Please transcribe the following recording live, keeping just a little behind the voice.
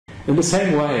In the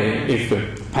same way,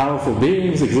 if powerful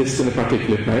beings exist in a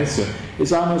particular place,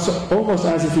 it's almost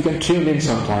as if you can tune in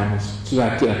sometimes to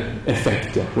that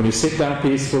effect. When you sit down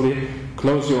peacefully,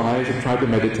 close your eyes and try to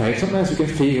meditate, sometimes you can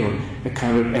feel a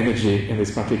kind of energy in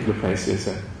these particular places.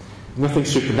 Nothing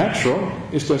supernatural,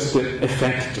 it's just the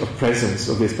effect of presence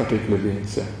of these particular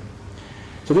beings.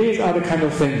 So these are the kind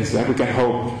of things that we can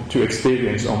hope to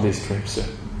experience on these trips.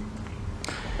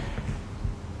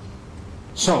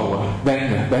 So,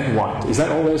 then what? Is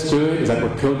that all there is to it? Is that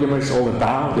what pilgrimage is all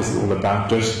about? Is it all about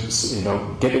just,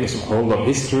 getting some hold of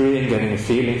history and getting a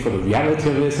feeling for the reality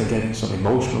of this and getting some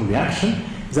emotional reaction?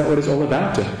 Is that what it's all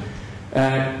about?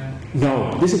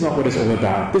 No, this is not what it's all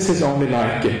about. This is only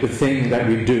like the thing that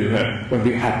we do when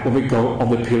we go on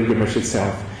the pilgrimage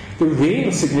itself. The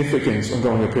real significance of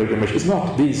going on a pilgrimage is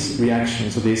not these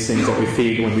reactions or these things that we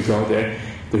feel when we go there.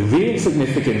 The real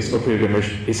significance of pilgrimage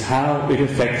is how it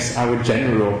affects our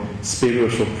general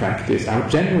spiritual practice, our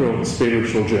general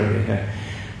spiritual journey.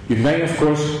 You may, of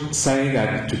course, say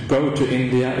that to go to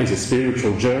India is a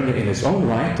spiritual journey in its own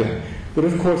right, but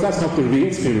of course that's not the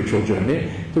real spiritual journey.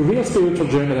 The real spiritual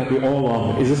journey that we're all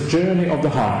on is a journey of the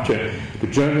heart, the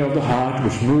journey of the heart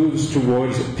which moves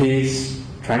towards peace,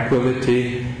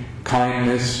 tranquility,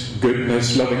 kindness,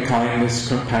 goodness, loving kindness,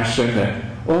 compassion,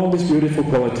 all these beautiful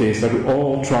qualities that we're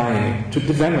all trying to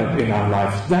develop in our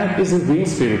life. That is a real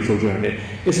spiritual journey.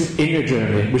 It's an inner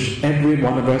journey which every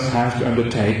one of us has to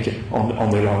undertake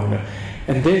on their own.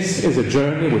 And this is a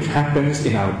journey which happens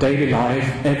in our daily life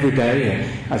every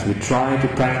day as we try to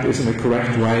practice in the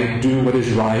correct way, do what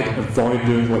is right, avoid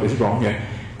doing what is wrong.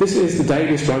 This is the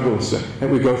daily struggles that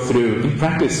we go through in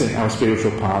practicing our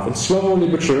spiritual path. And slowly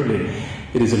but surely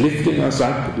it is lifting us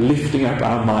up, lifting up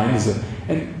our minds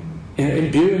and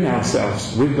imbuing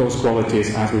ourselves with those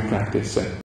qualities as we practice.